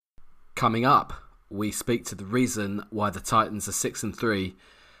Coming up, we speak to the reason why the Titans are 6-3.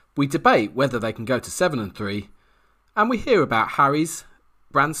 We debate whether they can go to 7-3, and we hear about Harry's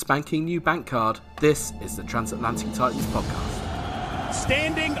brand spanking new bank card. This is the Transatlantic Titans podcast.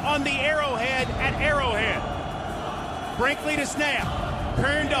 Standing on the Arrowhead at Arrowhead. Brinkley to snap.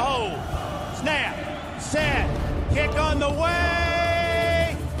 Kern to hold. Snap. Set. Kick on the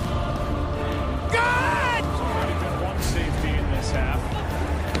way. Good! Already been one safety in this half.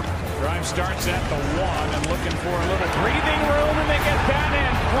 Drive starts at the 1 and looking for a little breathing room, and they get that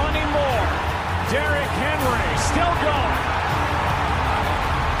in. Plenty more. Derrick Henry still going.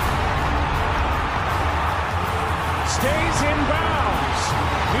 Stays in bounds.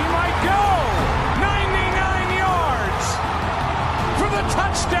 He might go 99 yards for the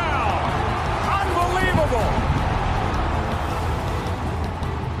touchdown. Unbelievable.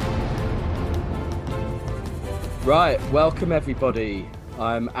 Right, welcome everybody.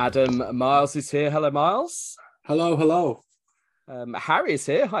 I'm Adam. Miles is here. Hello, Miles. Hello, hello. Harry is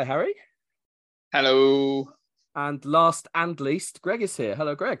here. Hi, Harry. Hello. And last and least, Greg is here.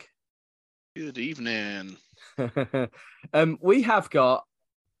 Hello, Greg. Good evening. We have got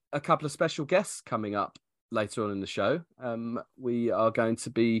a couple of special guests coming up later on in the show. We are going to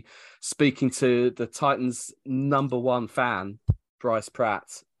be speaking to the Titans' #1 fan, Bryce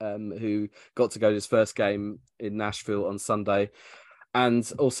Pratt, who got to go to his first game in Nashville on Sunday,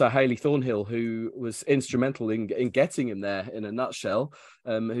 and also Hayley Thornhill, who was instrumental in getting him there in a nutshell,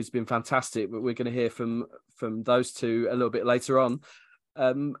 who's been fantastic. But we're going to hear from those two a little bit later on.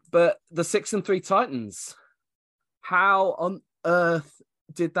 But the 6-3 Titans, how on earth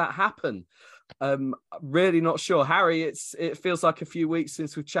did that happen? Really not sure. Harry, it feels like a few weeks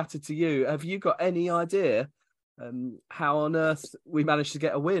since we've chatted to you. Have you got any idea how on earth we managed to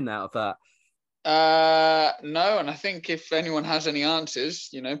get a win out of that? No, and I think if anyone has any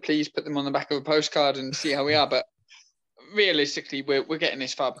answers, please put them on the back of a postcard and see how we are. But realistically, we're getting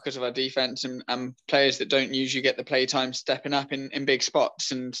this far because of our defense and players that don't usually get the play time stepping up in big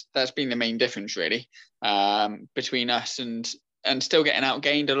spots, and that's been the main difference really between us and still getting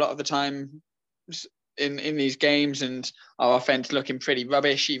outgained a lot of the time in these games, and our offense looking pretty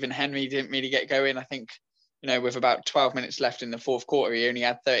rubbish. Even Henry didn't really get going. I think with about 12 minutes left in the fourth quarter, he only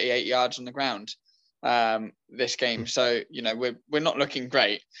had 38 yards on the ground this game. So we're not looking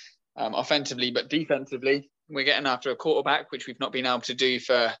great offensively, but defensively we're getting after a quarterback, which we've not been able to do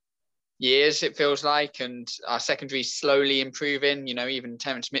for years, it feels like, and our secondary slowly improving. Even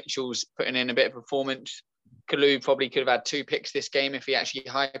Terrence Mitchell's putting in a bit of performance. Kalu probably could have had 2 picks this game if he actually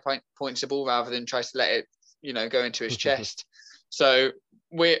high points the ball rather than tries to let it, go into his chest. So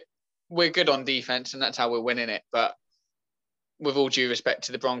we're good on defense, and that's how we're winning it. But with all due respect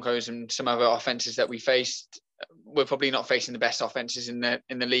to the Broncos and some other offenses that we faced, we're probably not facing the best offenses in the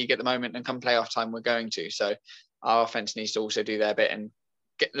league at the moment. And come playoff time, we're going to. So our offense needs to also do their bit and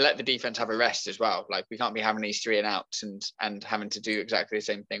let the defense have a rest as well. Like, we can't be having these 3 and outs and having to do exactly the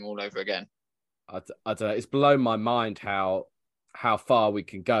same thing all over again. I don't know. It's blown my mind how far we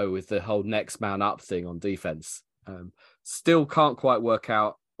can go with the whole next man up thing on defense. Still can't quite work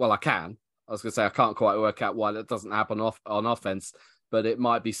out. Well, I can. I was going to say I can't quite work out why that doesn't happen on offense, but it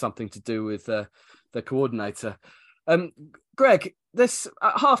might be something to do with the coordinator. Greg, this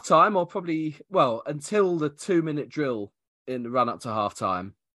at halftime, or probably until the 2-minute drill in the run up to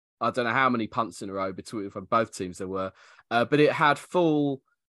halftime, I don't know how many punts in a row from both teams there were, but it had full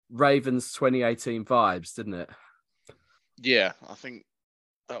Ravens 2018 vibes, didn't it? Yeah, I think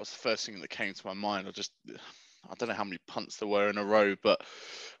that was the first thing that came to my mind. I don't know how many punts there were in a row, but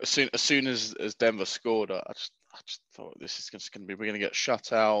as soon as Denver scored, I just thought this is just going to be, we're going to get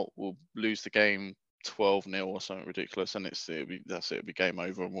shut out. We'll lose the game 12-0 or something ridiculous, and it'll be game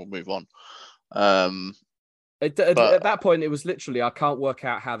over, and we'll move on. At that point, it was literally, I can't work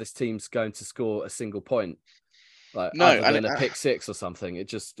out how this team's going to score a single point. Other than a pick 6 or something.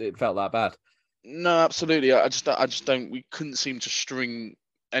 It felt that bad. No, absolutely. I just don't. We couldn't seem to string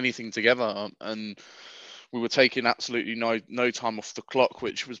anything together, and we were taking absolutely no time off the clock,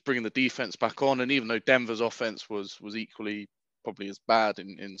 which was bringing the defense back on. And even though Denver's offense was equally probably as bad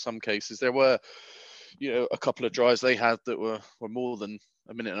in some cases, there were a couple of drives they had that were more than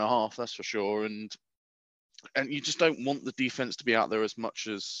a minute and a half, that's for sure. And you just don't want the defense to be out there as much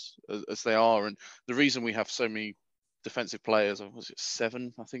as they are. And the reason we have so many defensive players, was it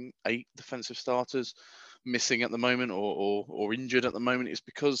 7, I think 8 defensive starters missing at the moment or injured at the moment, is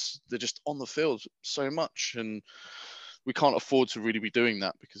because they're just on the field so much, and we can't afford to really be doing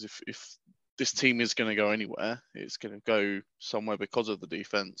that, because if this team is going to go anywhere, it's going to go somewhere because of the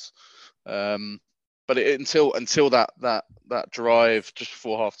defense. but until that drive just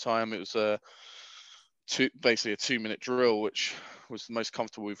before half time, it was basically a 2-minute drill, which was the most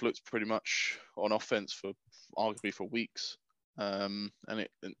comfortable we've looked pretty much on offense for arguably for weeks. And it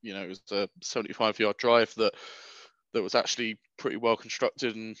was a 75-yard drive that was actually pretty well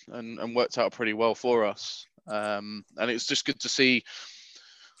constructed and worked out pretty well for us. And it's just good to see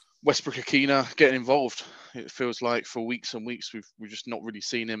Westbrook-Akina getting involved. It feels like for weeks and weeks we've just not really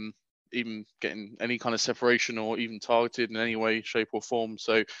seen him even getting any kind of separation or even targeted in any way, shape or form.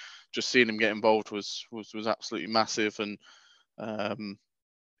 So just seeing him get involved was absolutely massive. And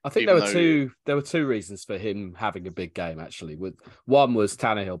I think there were two reasons for him having a big game. Actually, one was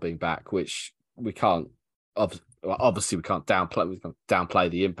Tannehill being back, which we can't obviously we can't downplay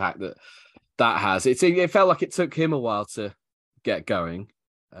the impact that has. It felt like it took him a while to get going.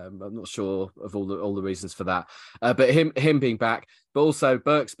 I'm not sure of all the reasons for that, but him being back, but also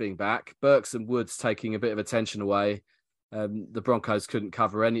Burks being back, Burks and Woods taking a bit of attention away. The Broncos couldn't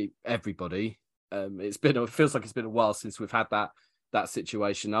cover everybody. It feels like it's been a while since we've had that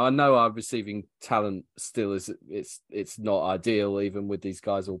situation. Now I know our receiving talent still it's not ideal even with these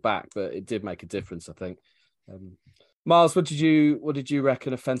guys all back, but it did make a difference, I think. Miles, what did you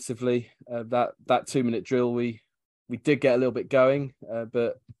reckon offensively? That 2-minute drill we did get a little bit going,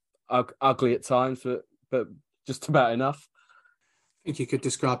 but ugly at times, but just about enough. I think you could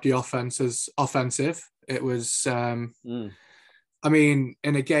describe the offense as offensive. It was, I mean,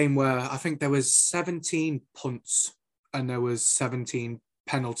 in a game where I think there was 17 punts and there was 17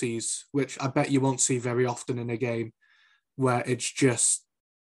 penalties, which I bet you won't see very often in a game where it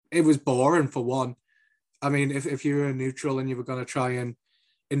was boring for one. I mean, if you were a neutral and you were going to try and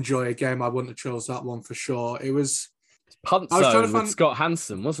enjoy a game, I wouldn't have chose that one for sure. It was punt zone with Scott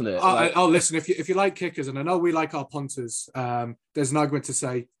Hansen, wasn't it? Listen, if you like kickers, and I know we like our punters, there's an argument to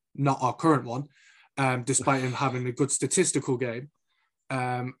say not our current one, despite him having a good statistical game.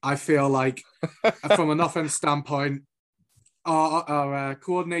 I feel like from an offense standpoint, our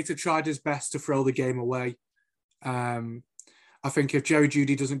coordinator tried his best to throw the game away. I think if Jerry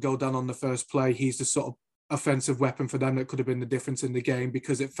Jeudy doesn't go down on the first play, he's the sort of offensive weapon for them that could have been the difference in the game,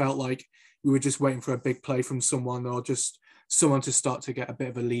 because it felt like we were just waiting for a big play from someone or just someone to start to get a bit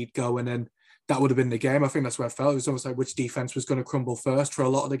of a lead going, and that would have been the game. I think that's where I felt. It was almost like which defense was going to crumble first for a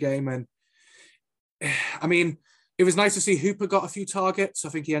lot of the game. And I mean, it was nice to see Hooper got a few targets. I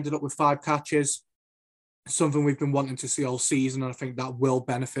think he ended up with 5 catches, something we've been wanting to see all season, and I think that will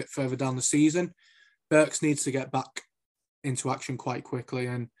benefit further down the season. Burks needs to get back into action quite quickly,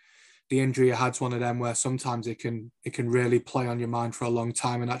 and the injury I had's one of them where sometimes it can really play on your mind for a long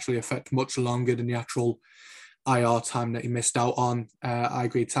time and actually affect much longer than the actual IR time that he missed out on. I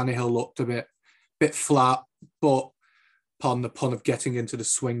agree, Tannehill looked a bit flat, but upon the pun of getting into the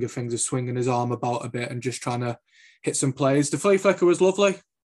swing of things, of swinging his arm about a bit and just trying to hit some plays. The flea flicker was lovely,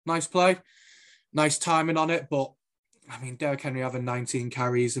 nice play, nice timing on it, but I mean, Derrick Henry having 19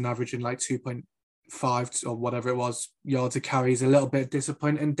 carries and averaging like 2.5 or whatever it was yards a carry is a little bit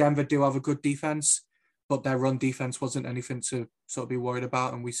disappointing. Denver do have a good defense, but their run defense wasn't anything to sort of be worried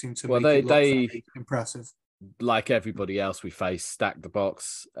about, and we seem to make it look very impressive. Like everybody else we face, stack the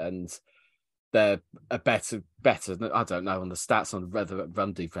box, and they're a better. I don't know on the stats on the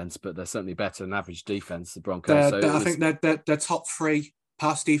run defense, but they're certainly better than average defense. The Broncos. I think they're top 3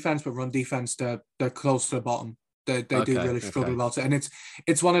 pass defense, but run defense they're close to the bottom. They do really struggle about it, and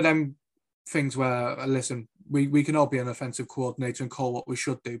it's one of them things where, listen, we can all be an offensive coordinator and call what we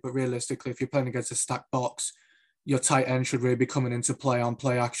should do, but realistically, if you're playing against a stacked box, your tight end should really be coming into play on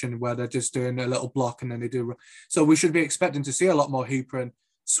play action where they're just doing a little block and then they do. So we should be expecting to see a lot more Hooper, and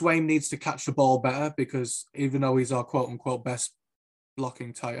Swain needs to catch the ball better, because even though he's our quote unquote best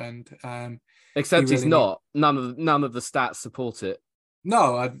blocking tight end, except he's not. None of the stats support it.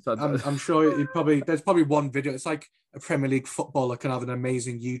 No, I'm sure there's probably one video. It's like a Premier League footballer can have an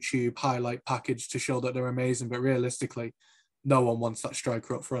amazing YouTube highlight package to show that they're amazing, but realistically, no one wants that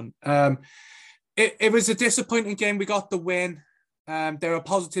striker up front. It was a disappointing game. We got the win. There are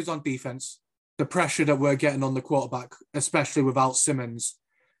positives on defense. The pressure that we're getting on the quarterback, especially without Simmons,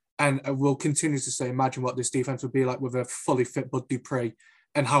 and we'll continue to say, imagine what this defense would be like with a fully fit Bud Dupree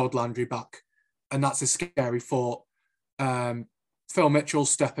and Howard Landry back, and that's a scary thought. Phil Mitchell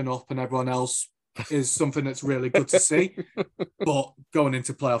stepping up and everyone else is something that's really good to see. But going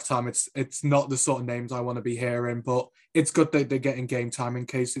into playoff time, it's not the sort of names I want to be hearing, but it's good that they're getting game time in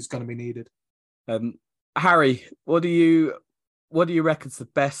case it's going to be needed. Harry, what do you reckon's the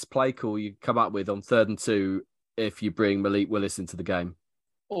best play call you come up with on 3rd and 2 if you bring Malik Willis into the game?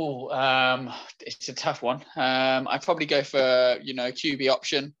 It's a tough one. I'd probably go for, QB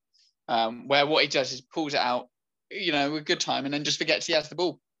option. where what he does is pulls it out, with good time, and then just forgets he has the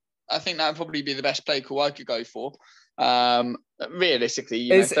ball. I think that would probably be the best play call I could go for. Realistically,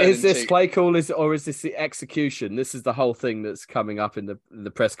 is this play call or is this the execution? This is the whole thing that's coming up in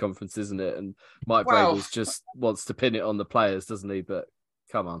the press conference, isn't it? And Mike Vrabel's just wants to pin it on the players, doesn't he? But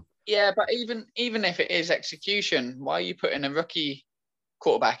come on. Yeah, but even if it is execution, why are you putting a rookie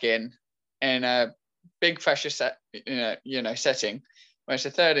quarterback in a big pressure setting where it's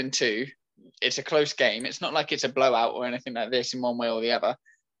a 3rd and 2? It's a close game. It's not like it's a blowout or anything like this in one way or the other.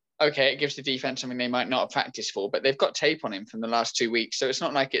 Okay, it gives the defense something they might not have practiced for, but they've got tape on him from the last 2 weeks. So it's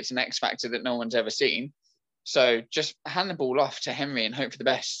not like it's an X factor that no one's ever seen. So just hand the ball off to Henry and hope for the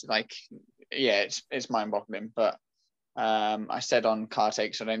best. It's mind-boggling. But I said on Car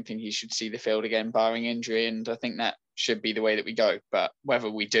Takes, I don't think he should see the field again, barring injury. And I think that should be the way that we go. But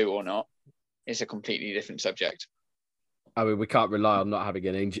whether we do or not is a completely different subject. I mean, we can't rely on not having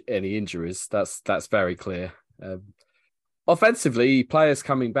any injuries. That's very clear. Offensively, players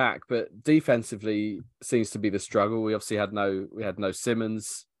coming back, but defensively seems to be the struggle. We obviously had no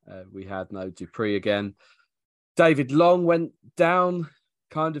Simmons, we had no Dupree again. David Long went down,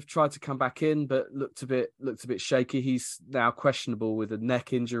 kind of tried to come back in, but looked a bit shaky. He's now questionable with a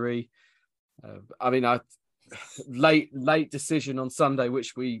neck injury. Late decision on Sunday,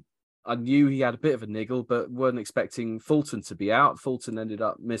 which I knew he had a bit of a niggle, but weren't expecting Fulton to be out. Fulton ended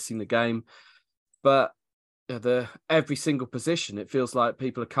up missing the game, but every single position, it feels like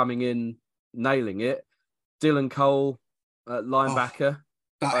people are coming in, nailing it. Dylan Cole, linebacker.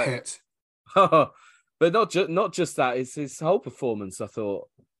 That hit. But not just that, it's his whole performance, I thought.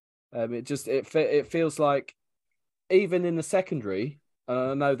 It feels like even in the secondary,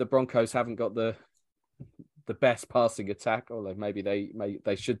 I know the Broncos haven't got the best passing attack, although maybe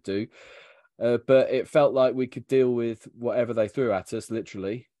they should do. But it felt like we could deal with whatever they threw at us,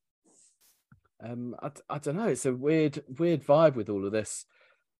 literally. I don't know. It's a weird vibe with all of this.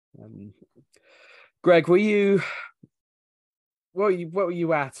 Greg, what were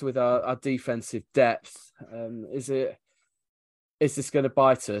you at with our defensive depth? Is this going to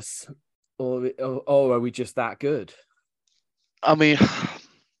bite us, or are we just that good? I mean,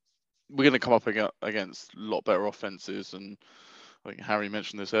 we're going to come up against a lot better offenses, and I think Harry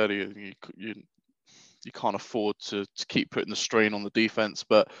mentioned this earlier. You can't afford to keep putting the strain on the defense,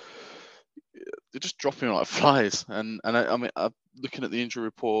 but they're just dropping like flies. And I mean, looking at the injury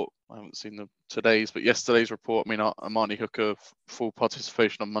report, I haven't seen today's, but yesterday's report. I mean, Amani Hooker full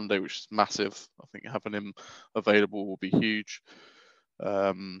participation on Monday, which is massive. I think having him available will be huge.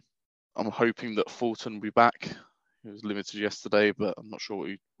 I'm hoping that Fulton will be back. He was limited yesterday, but I'm not sure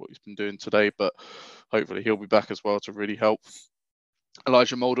what he's been doing today. But hopefully he'll be back as well to really help.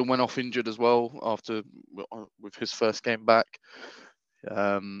 Elijah Molden went off injured as well with his first game back.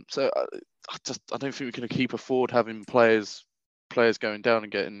 So I don't think we can keep afford having players going down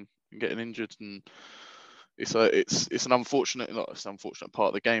and getting injured, and it's an unfortunate part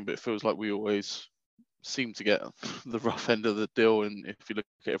of the game, but it feels like we always seem to get the rough end of the deal. And if you look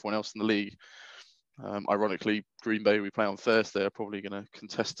at everyone else in the league, ironically, Green Bay, we play on Thursday, are probably going to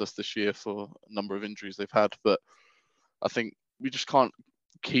contest us this year for a number of injuries they've had. But I think we just can't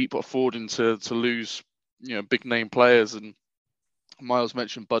keep affording to lose, big name players. And Miles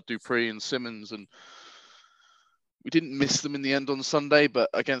mentioned Bud Dupree and Simmons, and we didn't miss them in the end on Sunday, but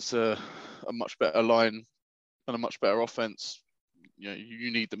against a much better line and a much better offense,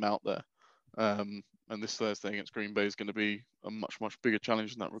 you need them out there. And this Thursday against Green Bay is going to be a much, much bigger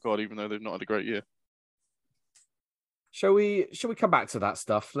challenge in that regard, even though they've not had a great year. Shall we come back to that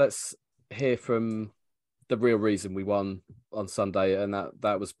stuff? Let's hear from the real reason we won on Sunday, and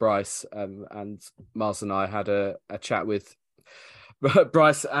that was Bryce. And Miles and I had a chat with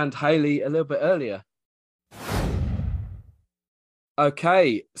Bryce and Haley a little bit earlier.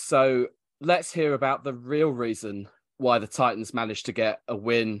 Okay, so let's hear about the real reason why the Titans managed to get a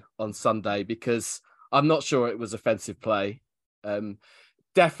win on Sunday, because I'm not sure it was offensive play.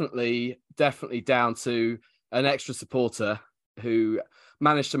 Definitely down to an extra supporter who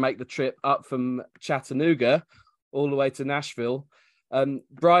managed to make the trip up from Chattanooga all the way to Nashville.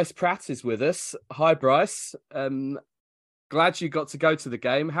 Bryce Pratt is with us. Hi, Bryce. Glad you got to go to the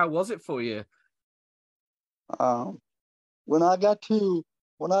game. How was it for you? When I got to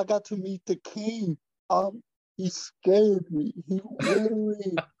meet the king, he scared me. He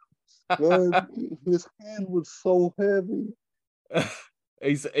literally scared me. His hand was so heavy.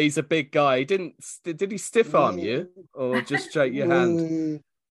 He's a big guy. Did he stiff arm you or just shake your hand?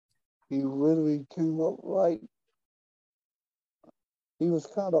 He literally came up like he was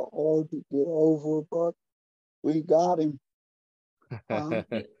kind of hard to get over, but we got him.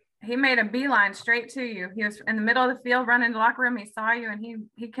 he made a beeline straight to you. He was in the middle of the field running to the locker room. He saw you, and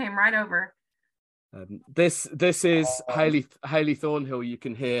he came right over. This is Hayley Thornhill. You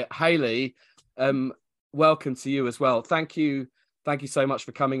can hear Hayley. Welcome to you as well. Thank you so much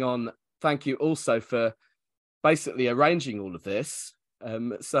for coming on. Thank you also for basically arranging all of this.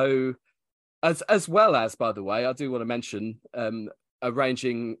 So as well as, by the way, I do want to mention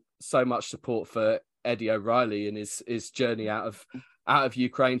arranging so much support for Eddie O'Reilly and his journey out of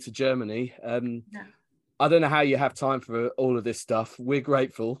Ukraine to Germany. I don't know how you have time for all of this stuff. We're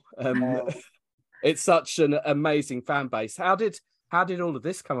grateful. It's such an amazing fan base. How did all of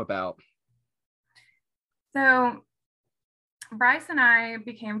this come about? So Bryce and I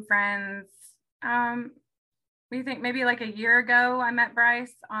became friends. We think maybe like a year ago. I met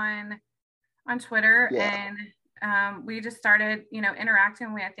Bryce on Twitter, and we just started, interacting.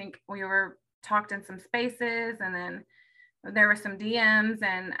 I think we were talked in some spaces, and then there were some DMs,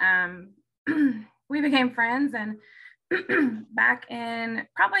 and we became friends. And back in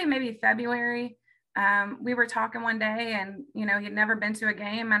probably maybe February, we were talking one day, and he'd never been to a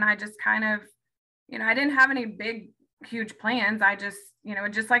game, and I just kind of, I didn't have any big huge plans. I just,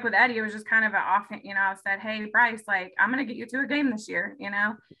 just like with Eddie, it was just kind of an off, I said, hey Bryce, like, I'm going to get you to a game this year,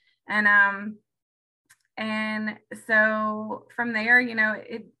 and so from there,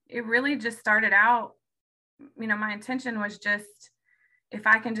 it really just started out, my intention was just, if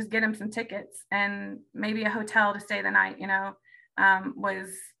I can just get him some tickets and maybe a hotel to stay the night, was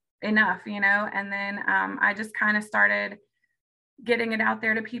enough, and then I just kind of started getting it out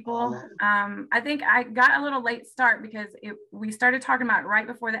there to people. I think I got a little late start because we started talking about it right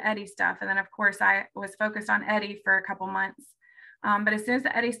before the Eddie stuff. And then of course I was focused on Eddie for a couple months. But as soon as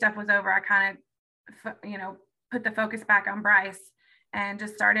the Eddie stuff was over, I kind of, put the focus back on Bryce and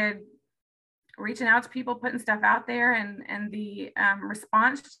just started reaching out to people, putting stuff out there. And the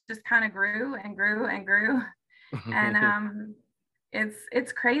response just kind of grew and grew and grew. And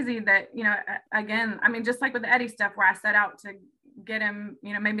it's crazy that, again, I mean, just like with the Eddie stuff where I set out to get him,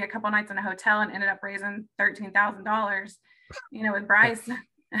 maybe a couple nights in a hotel and ended up raising $13,000,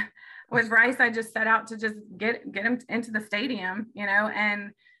 with Bryce, I just set out to just get him into the stadium,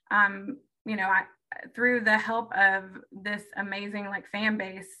 and, I, through the help of this amazing fan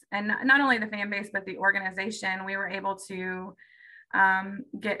base, and not only the fan base, but the organization, we were able to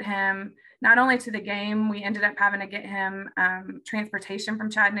get him not only to the game, we ended up having to get him transportation from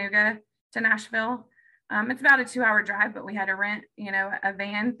Chattanooga to Nashville. It's about a 2-hour drive, but we had to rent, a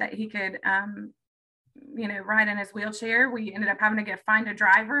van that he could, ride in his wheelchair. We ended up having to find a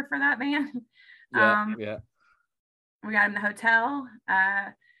driver for that van. We got him the hotel.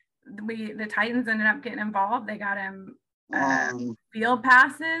 The Titans ended up getting involved. They got him field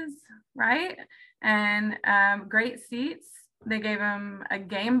passes, right? And great seats. They gave him a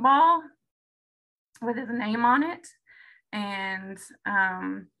game ball with his name on it. And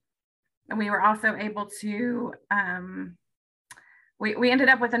we were also able to, we ended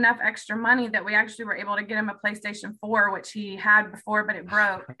up with enough extra money that we actually were able to get him a PlayStation 4, which he had before, but it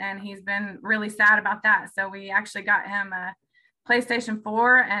broke. And he's been really sad about that. So we actually got him a PlayStation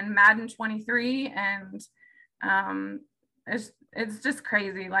 4 and Madden 23. And it's just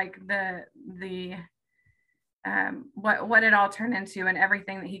crazy, like what it all turned into and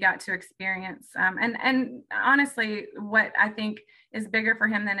everything that he got to experience. And honestly, what I think is bigger for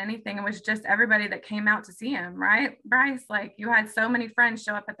him than anything was just everybody that came out to see him, right, Bryce? Like, you had so many friends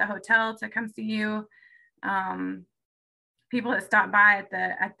show up at the hotel to come see you. People that stopped by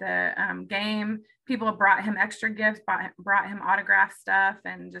at the game, people brought him extra gifts, brought him autograph stuff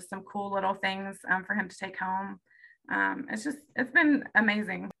and just some cool little things for him to take home. It's been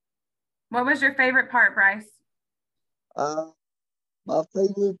amazing. What was your favorite part, Bryce? My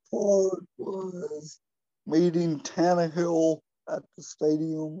favorite part was meeting Tannehill at the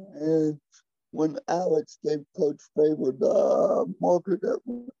stadium, and when Alex gave Coach Vrabel the marker that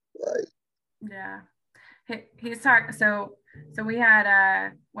was right. Yeah, he's talking. So we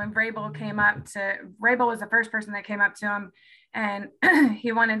had when Vrabel came up to, Vrabel was the first person that came up to him, and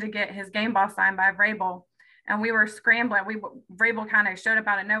he wanted to get his game ball signed by Vrabel. And we were scrambling. Vrabel kind of showed up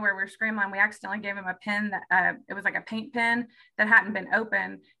out of nowhere. We were scrambling. We accidentally gave him a pen that it was like a paint pen that hadn't been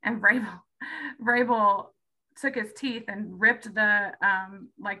opened. And Vrabel took his teeth and ripped the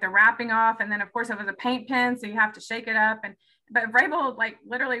the wrapping off. And then of course it was a paint pen, so you have to shake it up. But Vrabel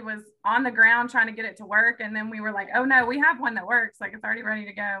literally was on the ground trying to get it to work. And then we were like, oh no, we have one that works. Like, it's already ready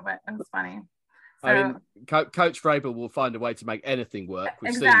to go. But it was funny. So, I mean, Coach Vrabel will find a way to make anything work.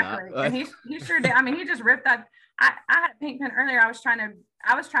 We've exactly. seen that. And he sure did. I mean, he just ripped that. I had a paint pen earlier. I was trying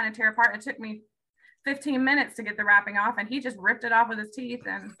to tear apart. It took me 15 minutes to get the wrapping off, and he just ripped it off with his teeth,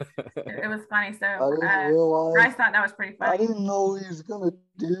 and it was funny. So I didn't realize. Bryce thought that was pretty funny. I didn't know he was gonna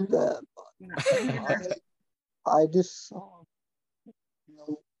do that. But I just saw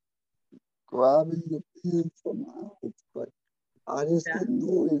him, grabbing the pin from my house, but I just didn't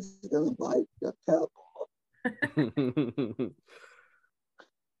know he was gonna bite the cap off.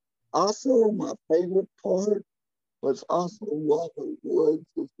 Also, my favorite part was also Robert Woods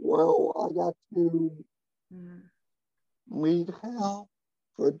as well. I got to meet him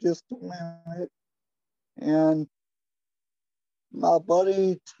for just a minute, and my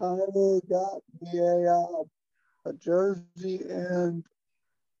buddy Tyler got me a jersey, and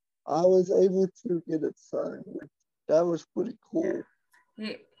I was able to get it signed. That was pretty cool.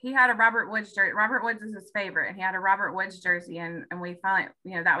 He had a Robert Woods jersey. Robert Woods is his favorite, and he had a Robert Woods jersey, and we finally,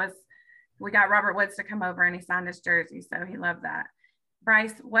 we got Robert Woods to come over and he signed his jersey, so he loved that.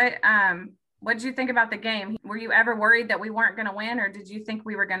 Bryce, what did you think about the game? Were you ever worried that we weren't going to win, or did you think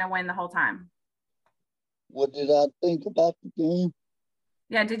we were going to win the whole time? What did I think about the game?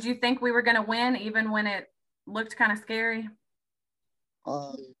 Yeah, did you think we were going to win even when it looked kind of scary?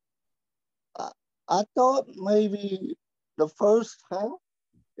 I thought maybe the first half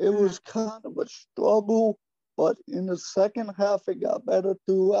it was kind of a struggle, but in the second half it got better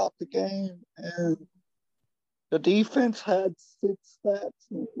throughout the game, and the defense had 6 sacks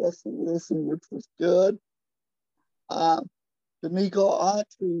and listen, which was good. Nico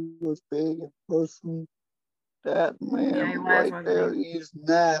Autry was big in person. That man right there, he's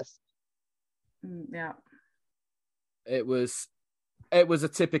nasty. Yeah. It was a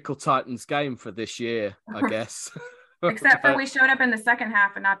typical Titans game for this year, I guess. Except for we showed up in the second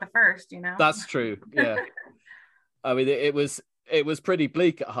half and not the first, That's true. Yeah. I mean, it was pretty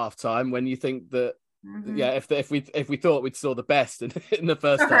bleak at halftime when you think that, if we thought we'd saw the best in the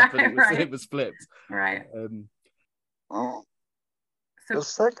first half, and it was flipped. Right. The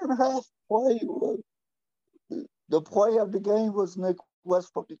second half play the play of the game was Nick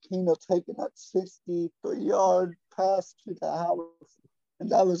Westbrook-Ikhine taking that 63-yard pass to the house,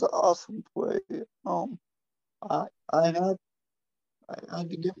 and that was an awesome play. I had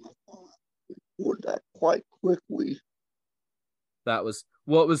to get my phone for that quite quickly.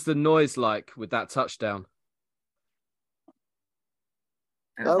 What was the noise like with that touchdown?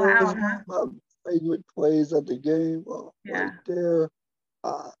 That was one of my favorite plays of the game right there.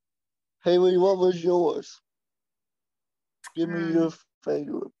 Haley, what was yours? Give me your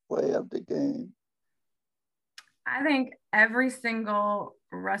favorite play of the game. I think every single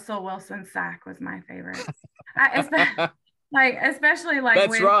Russell Wilson sack was my favorite. Especially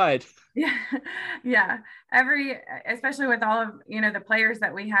Let's ride. Yeah. Especially with all of the players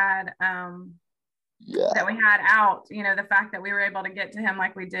that we had that we had out. The fact that we were able to get to him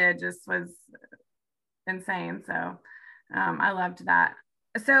like we did just was insane. So I loved that.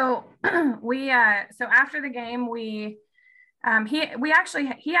 So so after the game he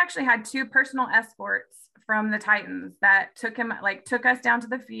actually had 2 personal escorts from the Titans that took us down to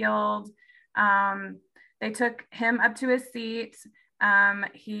the field. They took him up to his seat.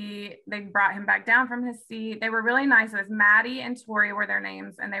 They brought him back down from his seat. They were really nice. It was Maddie and Tori were their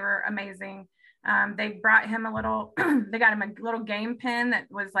names, and they were amazing. They brought him they got him a little game pin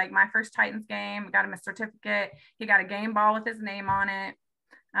that was like my first Titans game. Got him a certificate. He got a game ball with his name on it.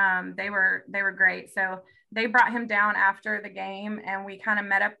 They were great. So they brought him down after the game, and we kind of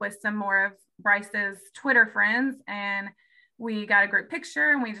met up with some more of Bryce's Twitter friends, and we got a group picture,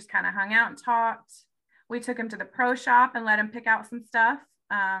 and we just kind of hung out and talked. We took him to the pro shop and let him pick out some stuff.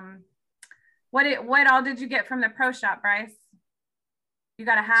 What all did you get from the pro shop, Bryce? You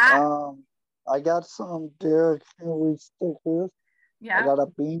got a hat? I got some Derrick Henry stickers. Yeah. I got a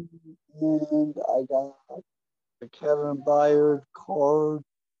bean, and I got a Kevin Byard card,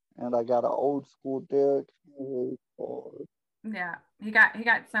 and I got an old school Derrick Henry card. Yeah, he got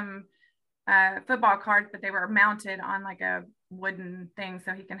some football cards, but they were mounted on like a wooden thing,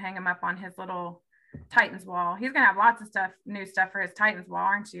 so he can hang them up on his little Titans wall. He's gonna have lots of new stuff for his Titans wall,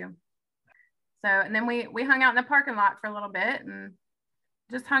 aren't you? So, and then we hung out in the parking lot for a little bit and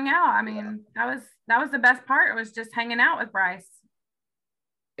just hung out. I mean, that was the best part. It was just hanging out with Bryce.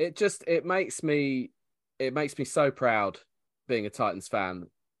 It makes me so proud being a Titans fan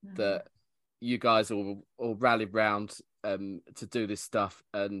that you guys all rallied round to do this stuff,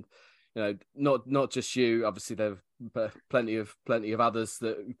 and not just you. Obviously, there are plenty of others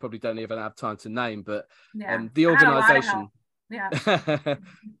that we probably don't even have time to name, but the organisation. Yeah,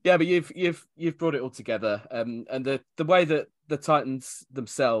 yeah, but you've brought it all together, and the way that the Titans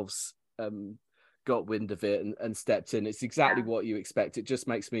themselves got wind of it and stepped in, it's exactly what you expect. It just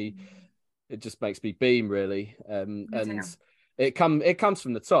makes me it just makes me beam, really. Me And too. it comes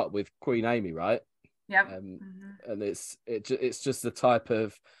from the top with Queen Amy, right? Yep. And it's just the type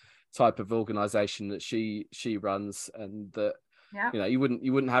of organization that she runs, and that Yep. you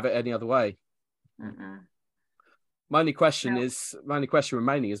wouldn't have it any other way. Mm-mm. My only question No.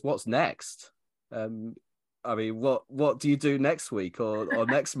 remaining is what's next. I mean, what do you do next week or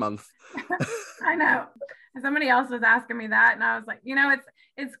next month? I know. Somebody else was asking me that, and I was like,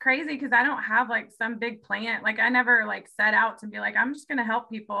 it's crazy because I don't have like some big plan. Like I never like set out to be like, I'm just going to help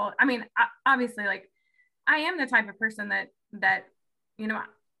people. I mean, obviously, like I am the type of person that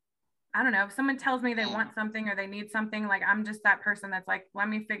I don't know, if someone tells me they want something or they need something, like I'm just that person that's like, let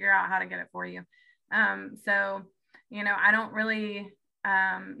me figure out how to get it for you. So I don't really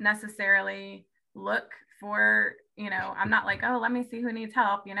necessarily look for, I'm not like, oh, let me see who needs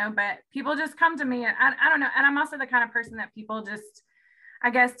help, but people just come to me, and I don't know. And I'm also the kind of person that people just, I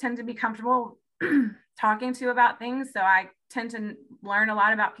guess, tend to be comfortable talking to about things. So I tend to learn a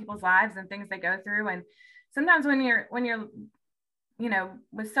lot about people's lives and things they go through. And sometimes when you're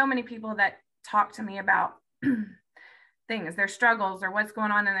with so many people that talk to me about things, their struggles or what's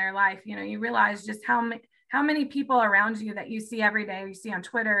going on in their life, you realize just how many people around you that you see every day, you see on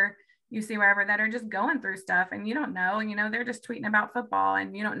Twitter, you see wherever, that are just going through stuff, and you don't know, they're just tweeting about football,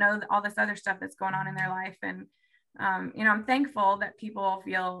 and you don't know all this other stuff that's going on in their life. And I'm thankful that people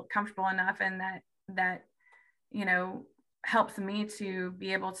feel comfortable enough, and that helps me to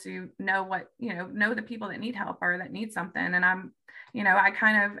be able to know know the people that need help or that need something. And I'm, I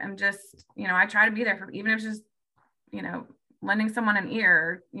kind of am just, I try to be there for, even if it's just, lending someone an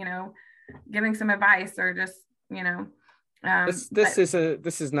ear, giving some advice, or just, this is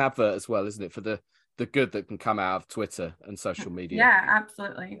an advert as well, isn't it, for the good that can come out of Twitter and social media? Yeah,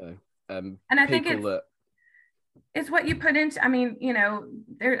 absolutely. And I think it's what you put into, I mean,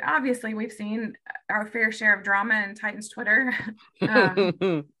 there obviously we've seen our fair share of drama in Titans Twitter.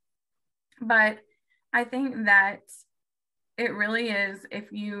 But I think that it really is,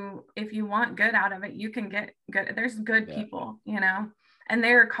 if you want good out of it, you can get good. There's good people, and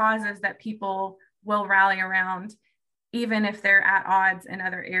there are causes that people will rally around, even if they're at odds in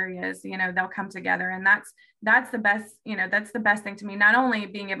other areas. They'll come together, and that's the best, that's the best thing to me. Not only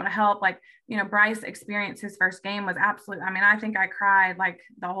being able to help, like, Bryce experienced his first game was absolute. I mean, I think I cried like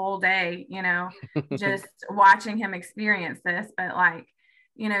the whole day, just watching him experience this, but like,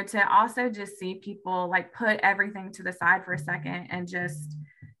 to also just see people like put everything to the side for a second and just,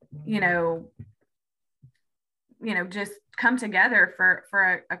 just come together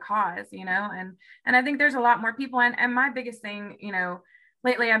for a cause, and I think there's a lot more people. And my biggest thing,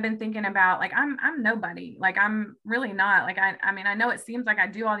 lately I've been thinking about, like, I'm nobody, like, I'm really not, like, I mean, I know it seems like I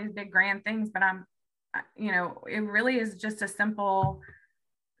do all these big grand things, but it really is just a simple,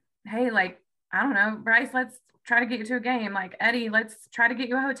 hey, like, I don't know, Bryce, let's try to get you to a game. Like, Eddie, let's try to get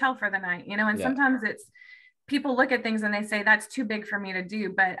you a hotel for the night, and sometimes it's, people look at things and they say that's too big for me to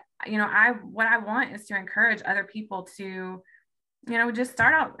do. But, what I want is to encourage other people to, just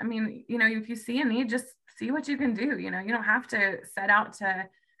start out. I mean, if you see a need, just see what you can do. You don't have to set out to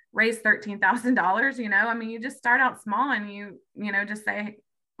raise $13,000, I mean, you just start out small, and you just say,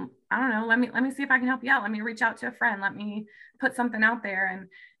 I don't know, let me see if I can help you out. Let me reach out to a friend. Let me put something out there.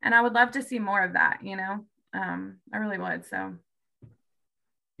 And I would love to see more of that, I really would. So.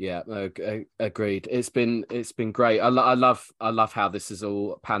 Yeah, agreed. It's been great. I love how this has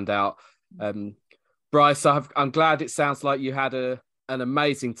all panned out. Bryce, I'm glad it sounds like you had an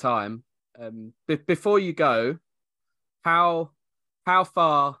amazing time. Before you go, how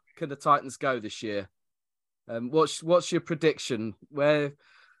far can the Titans go this year? What's your prediction? Where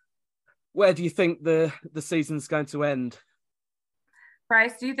do you think the season's going to end?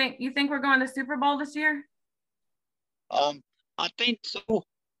 Bryce, do you think we're going to the Super Bowl this year? I think so.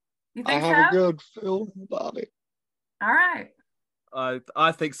 You think I have a good feeling about it. All right.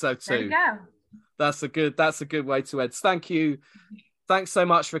 I think so too. There you go. That's a good way to end. Thank you. Thanks so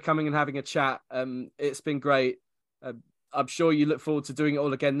much for coming and having a chat. It's been great. I'm sure you look forward to doing it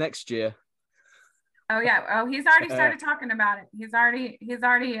all again next year. Oh yeah. Oh, he's already started talking about it. He's already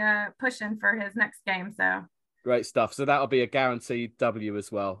pushing for his next game. So great stuff. So that'll be a guaranteed W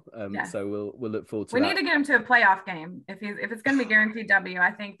as well. Yes. So we'll look forward to that. We need to get him to a playoff game. If it's going to be guaranteed W, I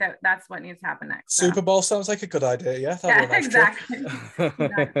think that's what needs to happen next. So. Super Bowl sounds like a good idea. Yeah, nice exactly.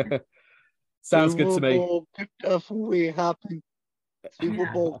 Exactly. Sounds good to me. Super Bowl could definitely happen.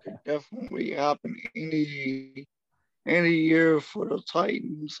 Super Bowl could definitely happen any year for the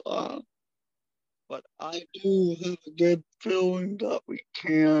Titans. But I do have a good feeling that we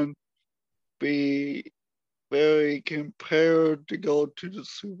can be very compared to go to the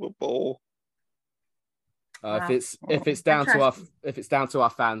Super Bowl. If it's down to our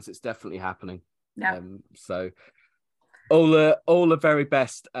fans, it's definitely happening. Yeah. So all the very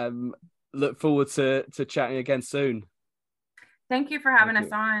best. Look forward to chatting again soon. Thank you for having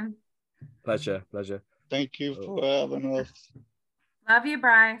us on. Pleasure. Thank you for having us. Love you,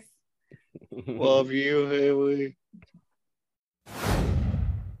 Bryce. Love you, Haley.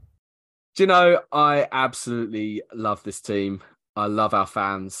 Do you know, I absolutely love this team. I love our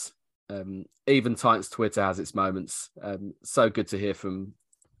fans. Even Titans Twitter has its moments. So good to hear from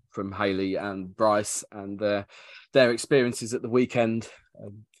Haley and Bryce and their experiences at the weekend.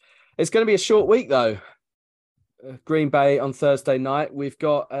 It's going to be a short week, though. Green Bay on Thursday night. We've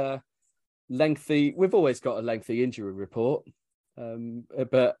got we've always got a lengthy injury report.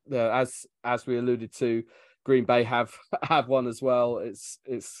 But as we alluded to, Green Bay have one as well. It's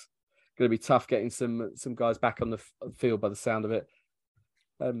going to be tough getting some guys back on the field by the sound of it.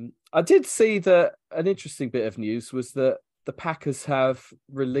 I did see that an interesting bit of news was that the Packers have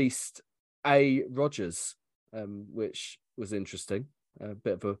released A. Rodgers, which was interesting. A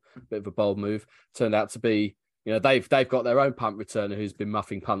bit of a bold move. Turned out to be, they've got their own punt returner who's been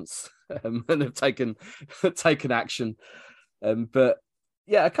muffing punts and have taken action. But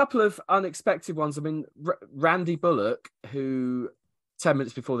yeah, a couple of unexpected ones. I mean, Randy Bullock, who 10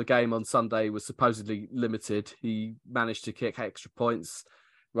 minutes before the game on Sunday was supposedly limited. He managed to kick extra points.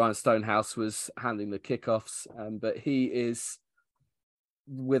 Ryan Stonehouse was handling the kickoffs, but he is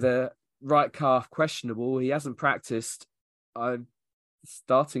with a right calf questionable. He hasn't practiced. I'm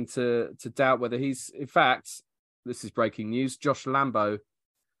starting to doubt whether he's, in fact, this is breaking news, Josh Lambo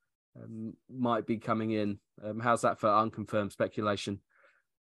might be coming in. How's that for unconfirmed speculation?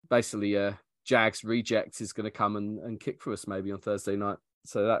 Basically, Jags reject is going to come and kick for us maybe on Thursday night.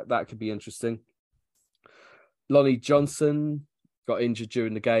 So that could be interesting. Lonnie Johnson got injured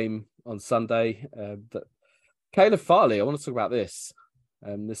during the game on Sunday. Caleb Farley, I want to talk about this.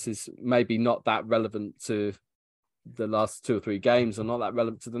 This is maybe not that relevant to the last 2 or 3 games, or not that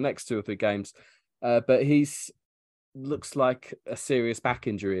relevant to the next 2 or 3 games. But looks like a serious back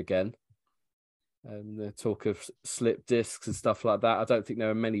injury again. The talk of slip discs and stuff like that. I don't think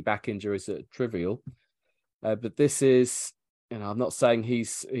there are many back injuries that are trivial. But this is, I'm not saying he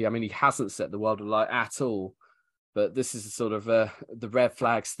hasn't set the world alight at all. But this is sort of the red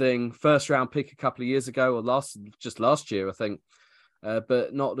flags thing. First round pick a couple of years ago, or last year, I think.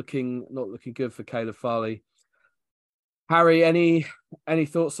 But not looking good for Caleb Farley. Harry, any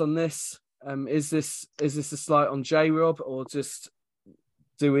thoughts on this? Is this a slight on J-Rob, or just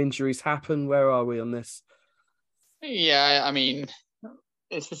do injuries happen? Where are we on this? Yeah, I mean,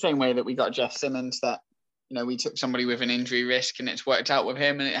 it's the same way that we got Jeff Simmons, that we took somebody with an injury risk and it's worked out with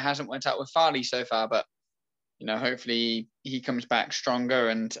him, and it hasn't worked out with Farley so far. But hopefully he comes back stronger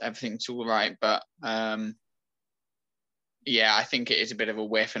and everything's all right. But yeah, I think it is a bit of a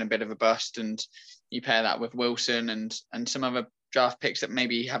whiff and a bit of a bust. And you pair that with Wilson and some other draft picks that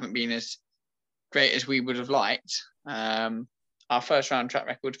maybe haven't been as great as we would have liked. Our first round track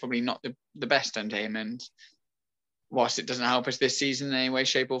record is probably not the best under him. And whilst it doesn't help us this season in any way,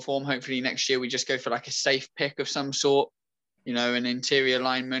 shape or form, hopefully next year we just go for like a safe pick of some sort, an interior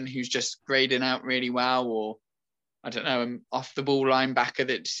lineman who's just grading out really well, or I don't know, an off the ball linebacker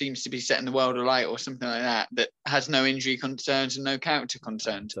that seems to be setting the world alight or something like that has no injury concerns and no character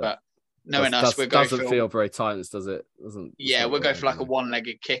concerns. But knowing us, we're going doesn't feel very Titans, does it? We'll go for like a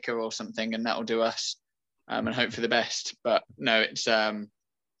one-legged kicker or something, and that'll do us, and hope for the best. But no, it's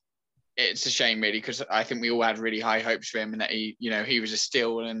a shame really, because I think we all had really high hopes for him, and that he was a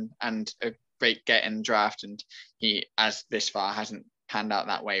steal and a great get in draft, and he, as this far, hasn't panned out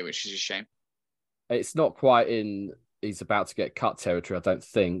that way, which is a shame. It's not quite in he's about to get cut territory, I don't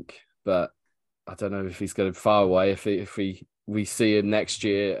think, but I don't know if he's going far away. If we see him next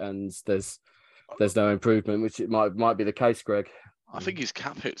year and there's no improvement, which it might be the case, Greg. I think his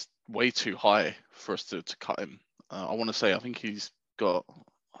cap hit's way too high for us to cut him. I want to say I think he's got,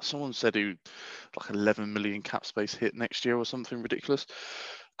 someone said he like 11 million cap space hit next year or something ridiculous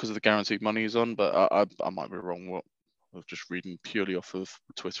because of the guaranteed money he's on, but I might be wrong. I was just reading purely off of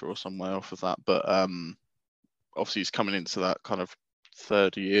Twitter or somewhere off of that. But obviously he's coming into that kind of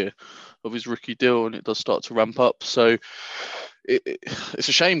third year of his rookie deal, and it does start to ramp up. So it's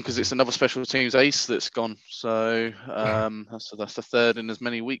a shame because it's another special teams ace that's gone. So that's the third in as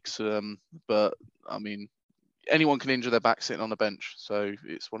many weeks. But I mean, anyone can injure their back sitting on the bench. So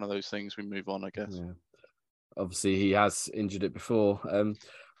it's one of those things. We move on, I guess. Yeah. Obviously, he has injured it before.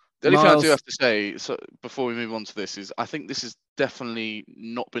 The only thing I do have to say, so before we move on to this, is I think this has definitely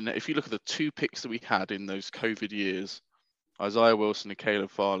not been. If you look at the 2 picks that we had in those COVID years, Isaiah Wilson and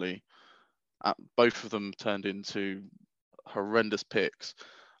Caleb Farley, both of them turned into horrendous picks.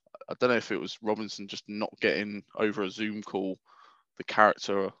 I don't know if it was Robinson just not getting over a Zoom call, the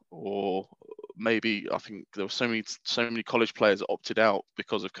character, or maybe I think there were so many college players that opted out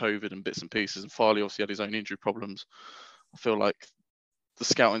because of COVID and bits and pieces, and Farley obviously had his own injury problems. I feel like the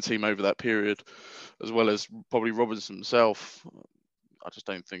scouting team over that period, as well as probably Robinson himself, I just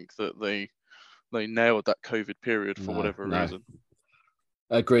don't think that they nailed that COVID period for whatever reason.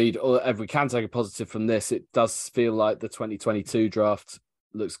 Agreed. Or if we can take a positive from this, it does feel like the 2022 draft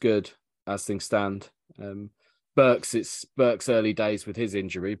looks good as things stand. It's Burke's early days with his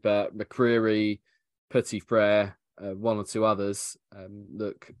injury, but McCreary, Petit-Frere, one or two others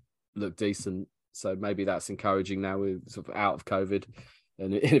look decent. So maybe that's encouraging now we're sort of out of COVID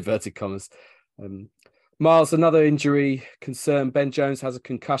and in inverted commas. Miles, another injury concern. Ben Jones has a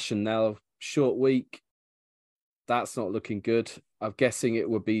concussion now, short week. That's not looking good. I'm guessing it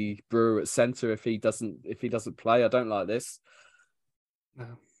would be Brewer at centre if he doesn't play. I don't like this.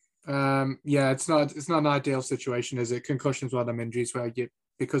 No. It's not an ideal situation, is it? Concussion's one of them injuries where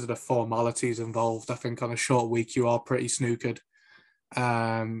because of the formalities involved, I think on a short week you are pretty snookered.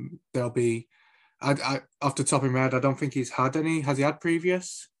 There'll be, I off the top of my head, I don't think he's had any. Has he had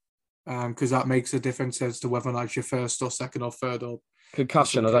previous? Because that makes a difference as to whether or not it's your first or second or third or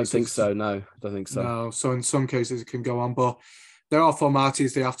concussion. I don't think so. No, I don't think so. No, so in some cases it can go on, but there are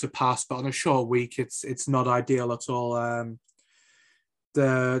formalities they have to pass. But on a short week, it's not ideal at all.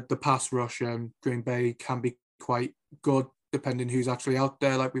 The pass rush Green Bay can be quite good depending who's actually out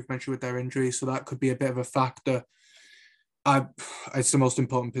there, like we've mentioned with their injuries. So that could be a bit of a factor. It's the most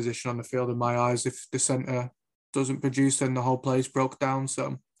important position on the field in my eyes. If the centre doesn't produce, then the whole play's broke down.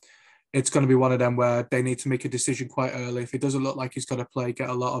 So it's going to be one of them where they need to make a decision quite early. If it doesn't look like he's going to play, get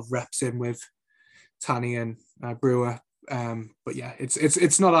a lot of reps in with Tanny and Brewer. But yeah,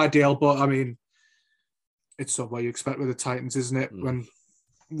 it's not ideal, but I mean, it's sort of what you expect with the Titans, isn't it? When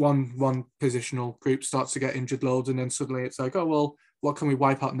one positional group starts to get injured loads, and then suddenly it's like, oh well, what can we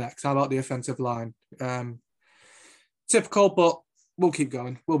wipe out next? How about the offensive line? Typical, but we'll keep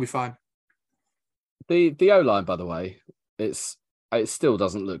going. We'll be fine. The O-line, by the way, it still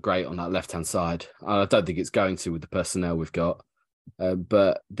doesn't look great on that left-hand side. I don't think it's going to with the personnel we've got.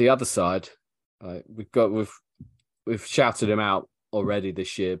 But the other side, we've shouted him out already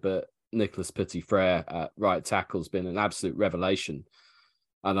this year, but Nicholas Petit-Frere at right tackle has been an absolute revelation.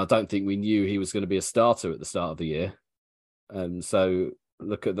 And I don't think we knew he was going to be a starter at the start of the year. So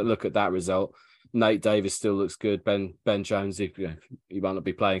look at that result. Nate Davis still looks good. Ben Jones, he might not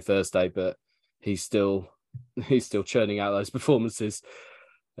be playing Thursday, but he's still churning out those performances.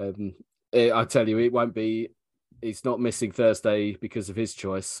 I tell you, it won't be. He's not missing Thursday because of his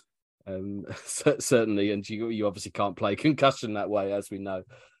choice. Certainly, and you obviously can't play concussion that way, as we know.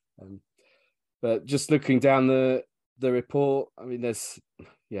 But just looking down the report, I mean, there's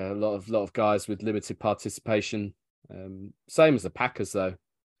a lot of guys with limited participation. Same as the Packers, though.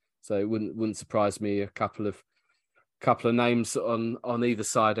 So it wouldn't surprise me a couple of names on either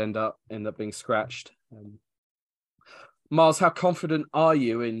side end up being scratched. Miles, how confident are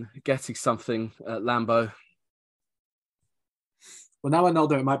you in getting something at Lambeau? Well, now I know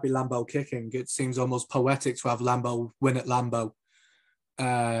that it might be Lambeau kicking. It seems almost poetic to have Lambeau win at Lambeau.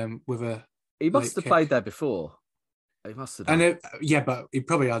 He must have played there before. He must have done. But he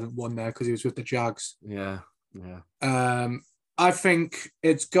probably hadn't won there because he was with the Jags. Yeah. I think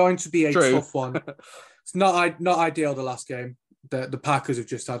it's going to be a tough one. It's not ideal, the last game. The Packers have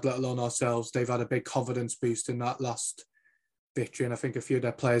just had, let alone ourselves. They've had a big confidence boost in that last victory, and I think a few of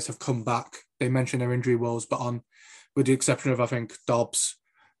their players have come back. They mentioned their injury woes, but with the exception of, I think, Dobbs,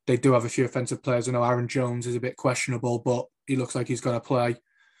 they do have a few offensive players. I know Aaron Jones is a bit questionable, but he looks like he's going to play.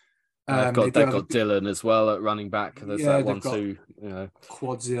 They've got Dillon as well at running back. There's that one too.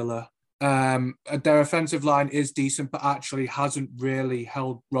 Quadzilla. Their offensive line is decent, but actually hasn't really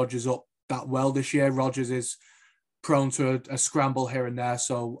held Rodgers up that well this year. Rodgers is prone to a scramble here and there,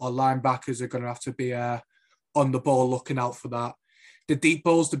 so our linebackers are going to have to be on the ball looking out for that. The deep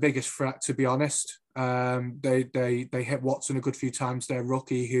ball's the biggest threat, to be honest. They hit Watson a good few times. Their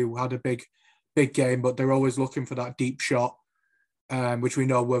rookie, who had a big game, but they're always looking for that deep shot, which we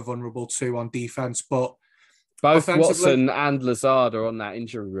know we're vulnerable to on defense. But both Watson and Lazard are on that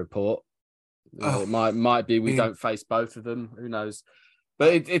injury report. It might be we don't face both of them. Who knows?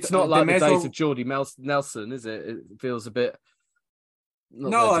 But it's not like the days of Jordy Nelson, is it? It feels a bit.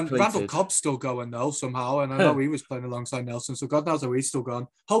 No, and Randall Cobb's still going though somehow, and I know he was playing alongside Nelson, so God knows how he's still gone.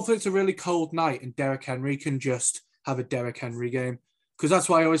 Hopefully, it's a really cold night and Derrick Henry can just have a Derrick Henry game, because that's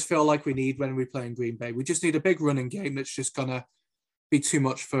what I always feel like we need when we play in Green Bay. We just need a big running game that's just gonna be too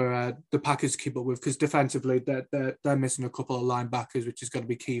much for the Packers to keep up with, because defensively they're missing a couple of linebackers, which is going to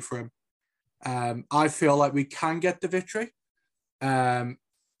be key for him. I feel like we can get the victory,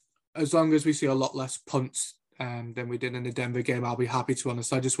 as long as we see a lot less punts than we did in the Denver game. I'll be happy, to be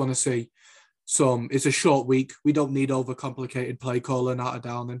honest. I just want to see it's a short week. We don't need overcomplicated play calling out of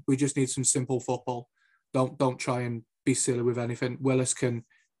Downing. We just need some simple football. Don't try and be silly with anything. Willis can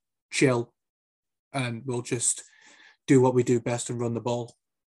chill, and we'll just do what we do best and run the ball.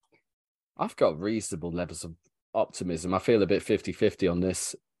 I've got reasonable levels of optimism. I feel a bit 50-50 on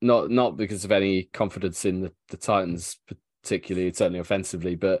this. Not because of any confidence in the Titans, particularly, certainly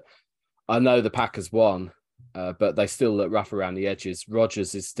offensively, but I know the Packers won, but they still look rough around the edges.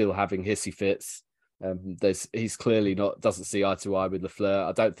 Rodgers is still having hissy fits. He's clearly doesn't see eye to eye with LaFleur.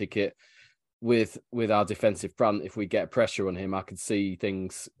 I don't think it with our defensive front. If we get pressure on him, I can see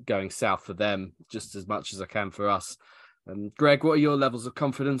things going south for them just as much as I can for us. Greg, what are your levels of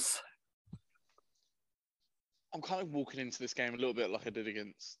confidence? I'm kind of walking into this game a little bit like I did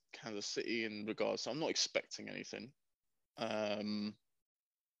against Kansas City in regards to I'm not expecting anything.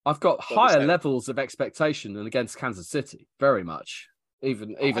 I've got higher levels of expectation than against Kansas City, very much.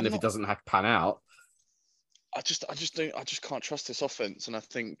 Even if it doesn't have to pan out. I just can't trust this offense, and I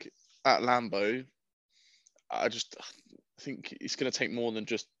think at Lambeau, I think it's going to take more than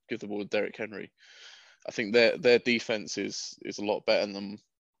just give the ball to Derrick Henry. I think their defense is a lot better than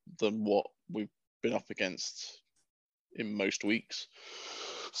what we've been up against in most weeks.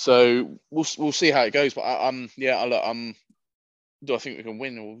 So we'll see how it goes. But do I think we can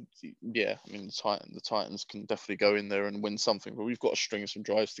win? Well, yeah, I mean the Titans can definitely go in there and win something, but we've got to string some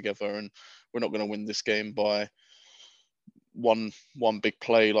drives together, and we're not going to win this game by one big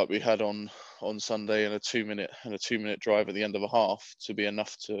play like we had on Sunday and a 2-minute drive at the end of a half to be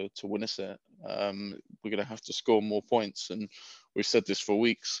enough to win us it. We're going to have to score more points, and we've said this for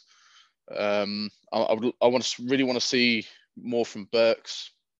weeks. I really want to see more from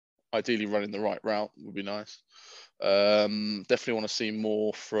Burks. Ideally, running the right route would be nice. Definitely want to see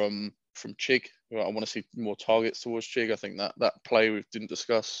more from Chig. I want to see more targets towards Chig. I think that play we didn't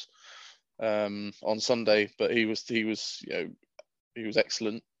discuss on Sunday, but he was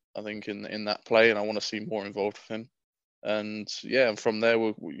excellent, I think, in that play, and I want to see more involved with him. And from there,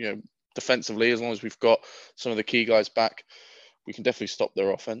 we'll defensively, as long as we've got some of the key guys back, we can definitely stop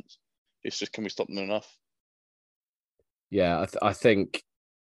their offense. It's just, can we stop them enough? Yeah, I think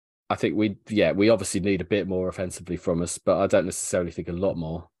we obviously need a bit more offensively from us, but I don't necessarily think a lot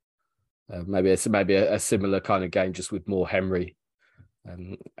more. Maybe a similar kind of game, just with more Henry.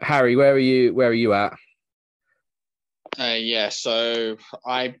 Harry, where are you at? So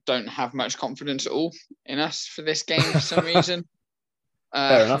I don't have much confidence at all in us for this game for some reason.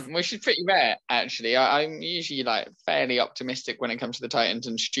 Fair enough. Which is pretty rare, actually. I'm usually fairly optimistic when it comes to the Titans,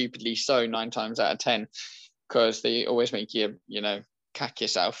 and stupidly so 9 times out of 10, because they always make you, cack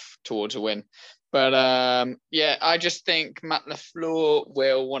yourself towards a win. But I just think Matt LaFleur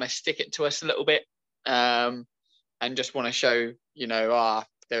will want to stick it to us a little bit, and just want to show,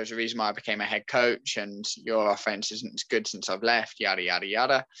 there's a reason why I became a head coach, and your offense isn't as good since I've left, yada, yada,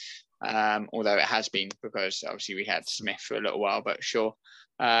 yada. Although it has been, because obviously we had Smith for a little while, but sure.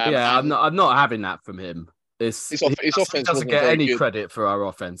 I'm not having that from him. His offense doesn't get any credit for our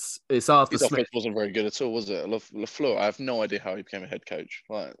offense. It's Arthur Smith. His offense wasn't very good at all, was it? LaFleur, I have no idea how he became a head coach.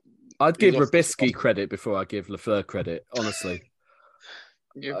 I'd give Robisky credit before I give LaFleur credit, honestly.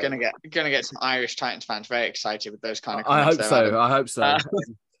 You're gonna get some Irish Titans fans very excited with those kind of comments. I hope so.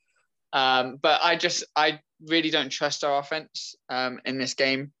 But I really don't trust our offense in this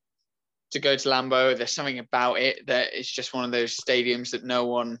game. To go to Lambeau, there's something about it that it's just one of those stadiums that no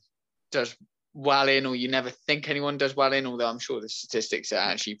one does well in, or you never think anyone does well in, although I'm sure the statistics are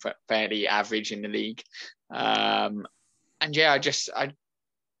actually fairly average in the league. Aaron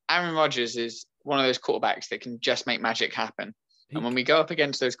Rodgers is one of those quarterbacks that can just make magic happen. And when we go up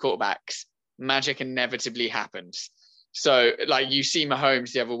against those quarterbacks, magic inevitably happens. So you see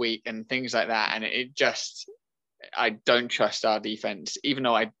Mahomes the other week and things like that, and I don't trust our defense, even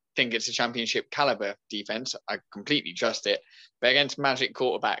though I think it's a championship caliber defense. I completely trust it. But against magic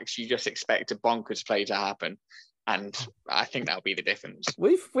quarterbacks, you just expect a bonkers play to happen. And I think that'll be the difference.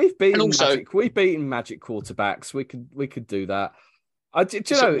 We've beaten magic quarterbacks. We could do that. Do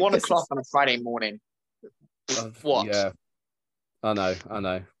you know, 1 o'clock on a Friday morning. What? Yeah, I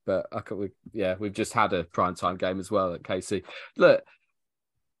know. But we've just had a primetime game as well at KC. Look,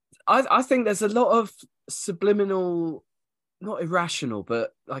 I think there's a lot of subliminal, not irrational,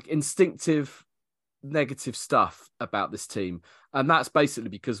 but instinctive negative stuff about this team. And that's basically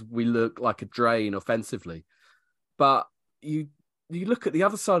because we look like a drain offensively. But you you look at the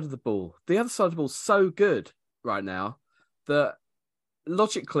other side of the ball. The other side of the ball is so good right now that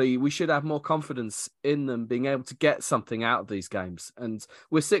logically we should have more confidence in them being able to get something out of these games. And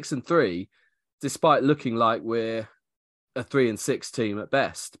we're 6-3, despite looking like we're a 3-6 team at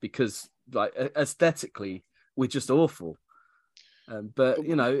best, because like aesthetically we're just awful. But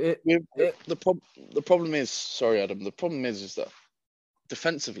you know, the problem is, sorry, Adam. The problem is that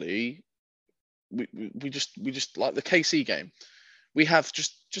defensively, we just like the KC game. We have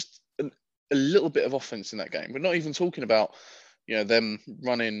just a little bit of offense in that game. We're not even talking about, you know, them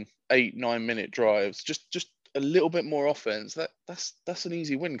running 8-9 minute drives. Just a little bit more offense. That's an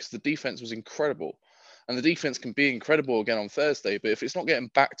easy win because the defense was incredible. And the defense can be incredible again on Thursday, but if it's not getting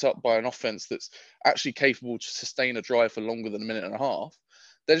backed up by an offense that's actually capable to sustain a drive for longer than a minute and a half,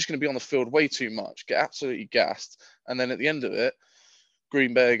 they're just going to be on the field way too much, get absolutely gassed. And then at the end of it,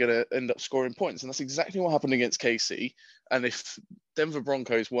 Green Bay are going to end up scoring points. And that's exactly what happened against KC. And if Denver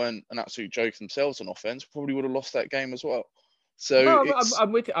Broncos weren't an absolute joke themselves on offense, probably would have lost that game as well. So no,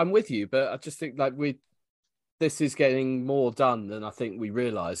 I'm with you, but I just think like this is getting more done than I think we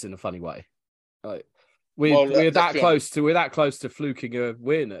realise in a funny way. Like, we're that close to fluking a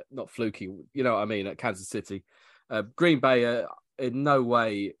win at, not fluking, you know what I mean, at Kansas City. Green Bay are in no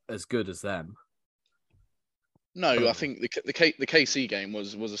way as good as them. No, I think the KC game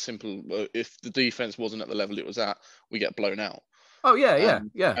was a simple. If the defense wasn't at the level it was at, we get blown out. Oh yeah.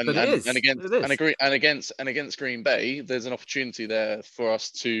 But it is. And against Green Bay, there's an opportunity there for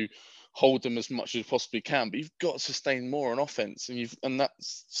us to hold them as much as possibly can. But you've got to sustain more on offense, and that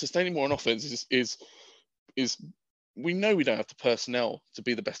sustaining more on offense is we know we don't have the personnel to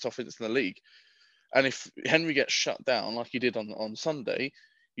be the best offense in the league. And if Henry gets shut down like he did on Sunday,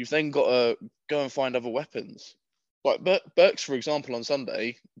 you've then got to go and find other weapons. Like Burks, for example, on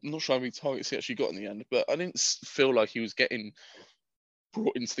Sunday, I'm not sure how many targets he actually got in the end, but I didn't feel like he was getting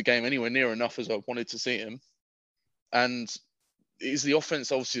brought into the game anywhere near enough as I wanted to see him. And it's the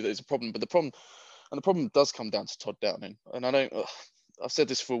offense, obviously, that is a problem. But the problem does come down to Todd Downing. And I've said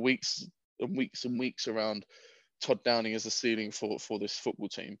this for weeks and weeks and weeks around Todd Downing as the ceiling for this football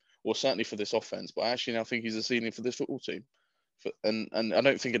team, or certainly for this offense. But I actually now think he's the ceiling for this football team. And I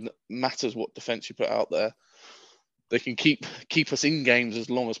don't think it matters what defense you put out there. They can keep us in games as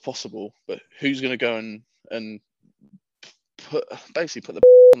long as possible, but who's going to go and put the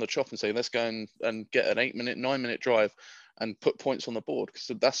on the chop and say, let's go and get an 8-minute, 9-minute drive and put points on the board? Because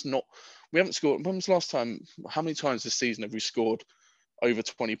we haven't scored. When was the last time? How many times this season have we scored over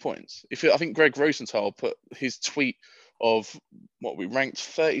 20 points? I think Greg Rosenthal put his tweet of what we ranked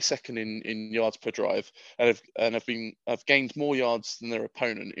 32nd in yards per drive and have gained more yards than their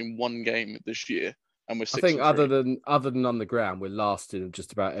opponent in one game this year. And we're 6-3. I think other than on the ground, we're last in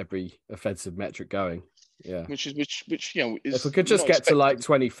just about every offensive metric going. Yeah. Which you know, if we could just get to like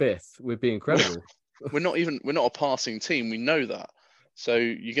 25th, we'd be incredible. We're not a passing team. We know that. So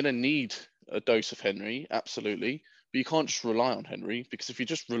you're going to need a dose of Henry, absolutely. But you can't just rely on Henry, because if you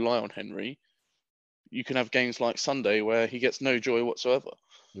just rely on Henry, you can have games like Sunday where he gets no joy whatsoever.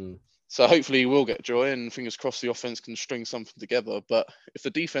 Mm. So hopefully he will get joy, and fingers crossed the offense can string something together. But if the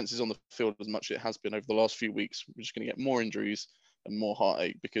defense is on the field as much as it has been over the last few weeks, we're just going to get more injuries and more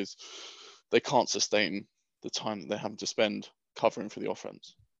heartache because they can't sustain the time that they're having to spend covering for the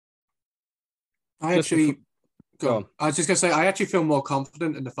offense. I was just going to say, I actually feel more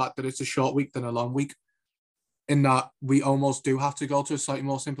confident in the fact that it's a short week than a long week, in that we almost do have to go to a slightly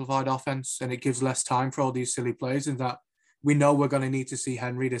more simplified offense, and it gives less time for all these silly plays, in that we know we're going to need to see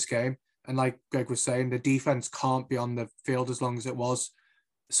Henry this game. And like Greg was saying, the defense can't be on the field as long as it was.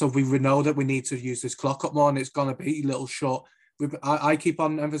 So we know that we need to use this clock up more, and it's going to be a little short. I keep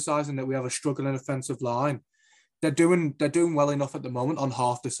on emphasizing that we have a struggling offensive line. They're doing well enough at the moment on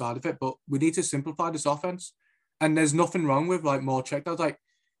half the side of it, but we need to simplify this offense. And there's nothing wrong with like more checkdowns. Like,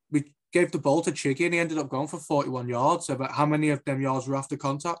 we gave the ball to Chiggy and he ended up going for 41 yards. So, but how many of them yards were after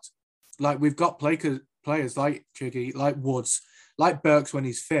contact? Like, we've got players like Chiggy, like Woods, like Burks when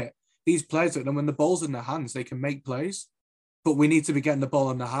he's fit. These players, and when the ball's in their hands, they can make plays. But we need to be getting the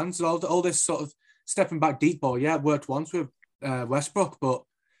ball in their hands. And all this sort of stepping back deep ball, yeah, it worked once with Westbrook, but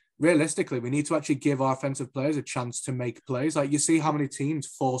realistically, we need to actually give our offensive players a chance to make plays. Like, you see how many teams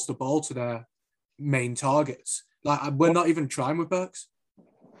force the ball to their main targets. Like, we're not even trying with Burks.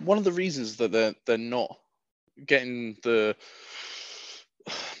 One of the reasons that they're not getting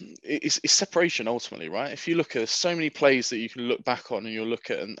it's separation ultimately, right? If you look at so many plays that you can look back on and you'll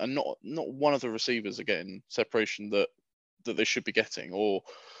look at, and not one of the receivers are getting separation that they should be getting, or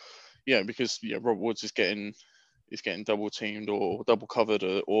because Robert Woods is getting double teamed or double covered,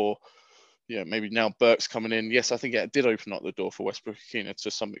 or maybe now Burke's coming in. Yes, I think it did open up the door for Westbrook Akina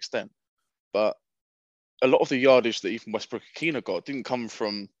to some extent, but a lot of the yardage that even Westbrook Akina got didn't come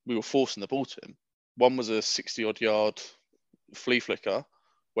from we were forcing the ball to him. One was a 60-odd yard flea flicker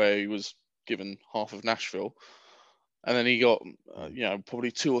where he was given half of Nashville, and then he got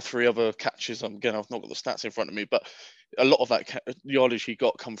probably 2 or 3 other catches. Again, I've not got the stats in front of me, but a lot of that yardage he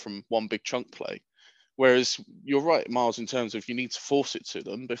got come from one big chunk play. Whereas you're right, Miles, in terms of you need to force it to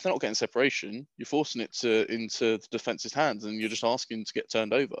them, but if they're not getting separation, you're forcing it into the defense's hands, and you're just asking to get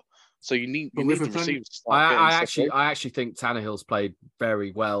turned over. So you need the receivers to start I actually think Tannehill's played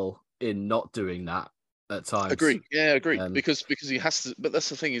very well in not doing that at times. Agree. Because he has to. But that's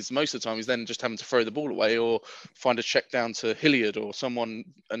the thing, is most of the time he's then just having to throw the ball away or find a check down to Hilliard or someone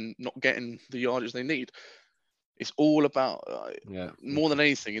and not getting the yardage they need. It's all about more than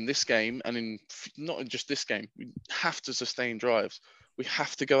anything in this game, and in not just this game. We have to sustain drives. We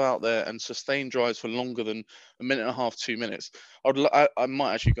have to go out there and sustain drives for longer than a minute and a half, 2 minutes. I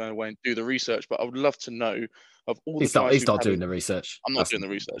might actually go away and do the research, but I would love to know of all the drives. He's not doing the research. I'm not doing the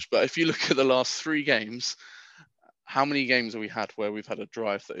research, but if you look at the last 3 games, how many games have we had where we've had a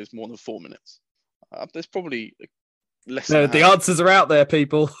drive that is more than 4 minutes? There's probably less. No, the answers are out there,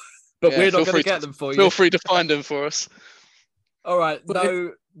 people. But we're not going to get them for you. Feel free to find them for us. All right.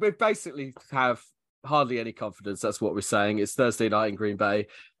 We basically have hardly any confidence. That's what we're saying. It's Thursday night in Green Bay.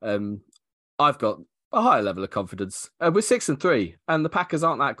 I've got a higher level of confidence. We're 6-3, and the Packers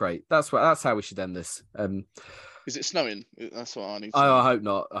aren't that great. That's how we should end this. Is it snowing? That's what I need to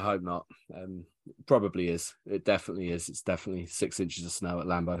know. I hope not. Probably is. It definitely is. It's definitely 6 inches of snow at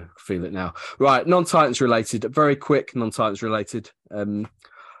Lambeau. Feel it now. Right. Non-Titans related. Very quick non-Titans related.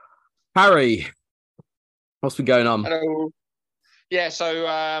 Harry, what's been going on? Hello. Yeah, so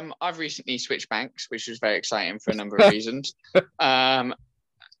I've recently switched banks, which was very exciting for a number of reasons.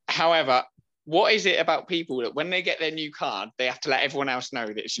 However, what is it about people that when they get their new card, they have to let everyone else know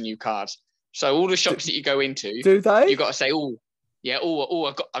that it's a new card? So all the shops that you go into, do they? You got to say,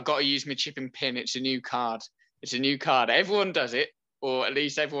 I got to use my chip and pin. It's a new card. It's a new card. Everyone does it, or at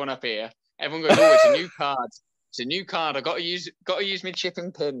least everyone up here. Everyone goes, it's a new card. It's a new card. I got to use my chip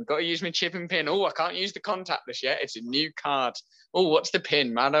and pin. Got to use my chip and pin. Oh, I can't use the contactless yet. It's a new card. Oh, what's the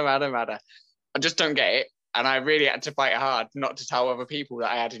pin? Madder. I just don't get it. And I really had to fight hard not to tell other people that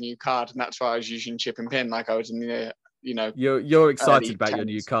I had a new card. And that's why I was using chip and pin like I was in the, You're excited about your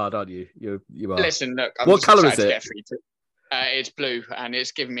new card, aren't you? You are. Listen, look. What colour is it? It's blue, and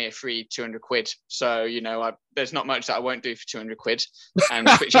it's given me a free 200 quid. So, there's not much that I won't do for 200 quid. And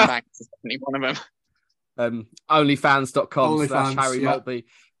switching banks is definitely one of them. Onlyfans.com/Harry Maltby.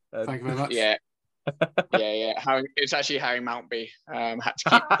 Thank you very much. Yeah. It's actually Harry Maltby. Had to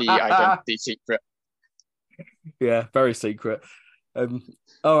keep the identity secret. Yeah, very secret.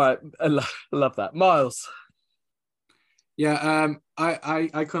 All right, I love that. Miles. Yeah,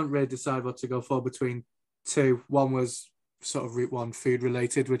 I couldn't really decide what to go for between 2. One was sort of route 1 food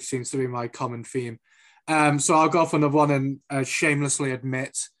related, which seems to be my common theme. So I'll go for another one and shamelessly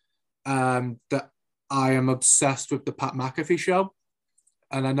admit that I am obsessed with the Pat McAfee show.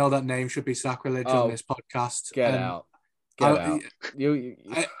 And I know that name should be sacrilege on this podcast. Get out.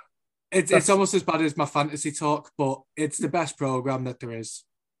 It's almost as bad as my fantasy talk, but it's the best program that there is.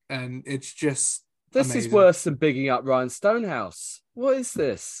 And it's just This is worse than bigging up Ryan Stonehouse. What is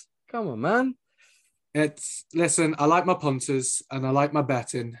this? Come on, man. Listen, I like my punters and I like my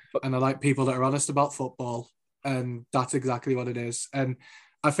betting and I like people that are honest about football. And that's exactly what it is. And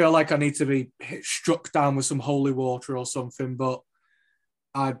I feel like I need to be struck down with some holy water or something, but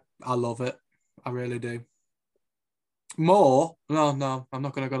I love it. I really do. More? No, I'm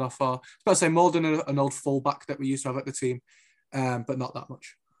not going to go that far. I was about to say more than an old fullback that we used to have at the team, but not that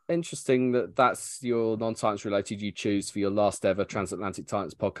much. Interesting that's your non-Titans related you choose for your last ever Transatlantic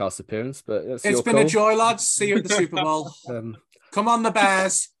Titans podcast appearance. But it's been a joy, lads. See you at the Super Bowl. Come on, the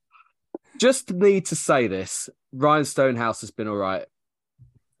Bears. Just need to say this. Ryan Stonehouse has been all right.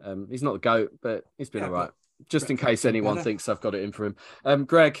 He's not the GOAT, but he's been all right. Just in case anyone thinks I've got it in for him.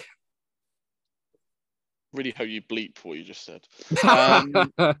 Greg. Really hope you bleep what you just said.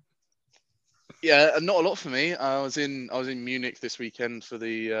 Yeah, not a lot for me. I was in Munich this weekend for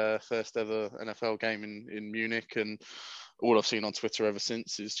the first ever NFL game in Munich, and all I've seen on Twitter ever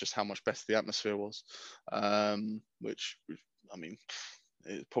since is just how much better the atmosphere was. Which I mean,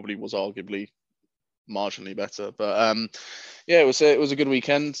 it probably was arguably marginally better, but it was a good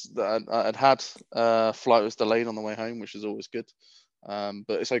weekend that I'd had. Flight was delayed on the way home, which is always good,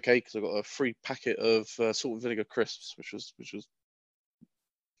 but it's okay because I got a free packet of salt and vinegar crisps, which was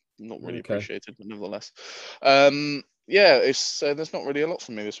not really appreciated, but nevertheless. Yeah, it's there's not really a lot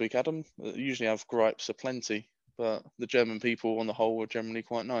for me this week, Adam. Usually I have gripes aplenty, but the German people on the whole were generally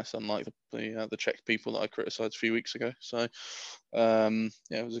quite nice, unlike the Czech people that I criticised a few weeks ago. So, yeah,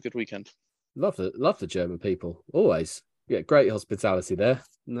 it was a good weekend. Love the German people, always. Yeah, great hospitality there.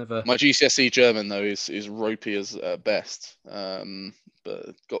 Never. My GCSE German though is ropey as best, but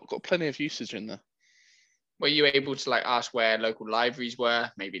got plenty of usage in there. Were you able to like ask where local libraries were?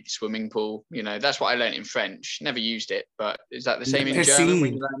 Maybe the swimming pool. You know, that's what I learned in French. Never used it, but is that the same in German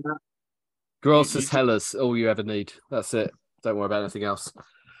when you learn that? Grosses Hellas, all you ever need. That's it. Don't worry about anything else.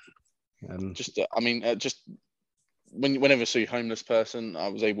 Just whenever I see a homeless person, I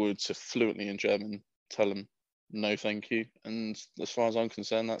was able to fluently in German tell them no, thank you. And as far as I'm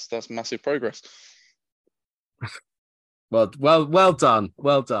concerned, that's massive progress. Well done.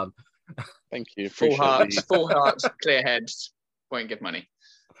 Well done. Thank you. Full hearts, clear heads, won't give money.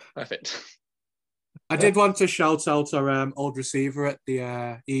 Perfect. I did want to shout out our old receiver at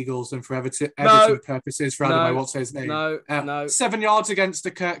the Eagles and for editing purposes rather than I won't say his name. No. 7 yards against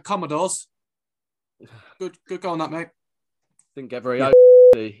the Commodores. Good go on that, mate. Didn't get very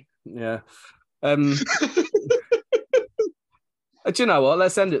yeah. Do you know what?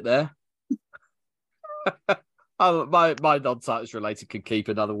 Let's end it there. My non-Titans related can keep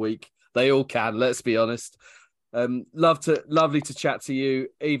another week. They all can. Let's be honest. Lovely to chat to you.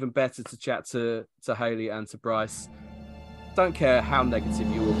 Even better to chat to Hayley and to Bryce. Don't care how negative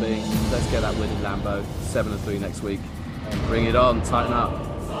you will be. Let's get that win in Lambeau. 7-3 next week. And bring it on. Tighten up.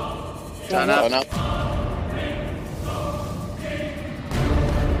 Tighten up.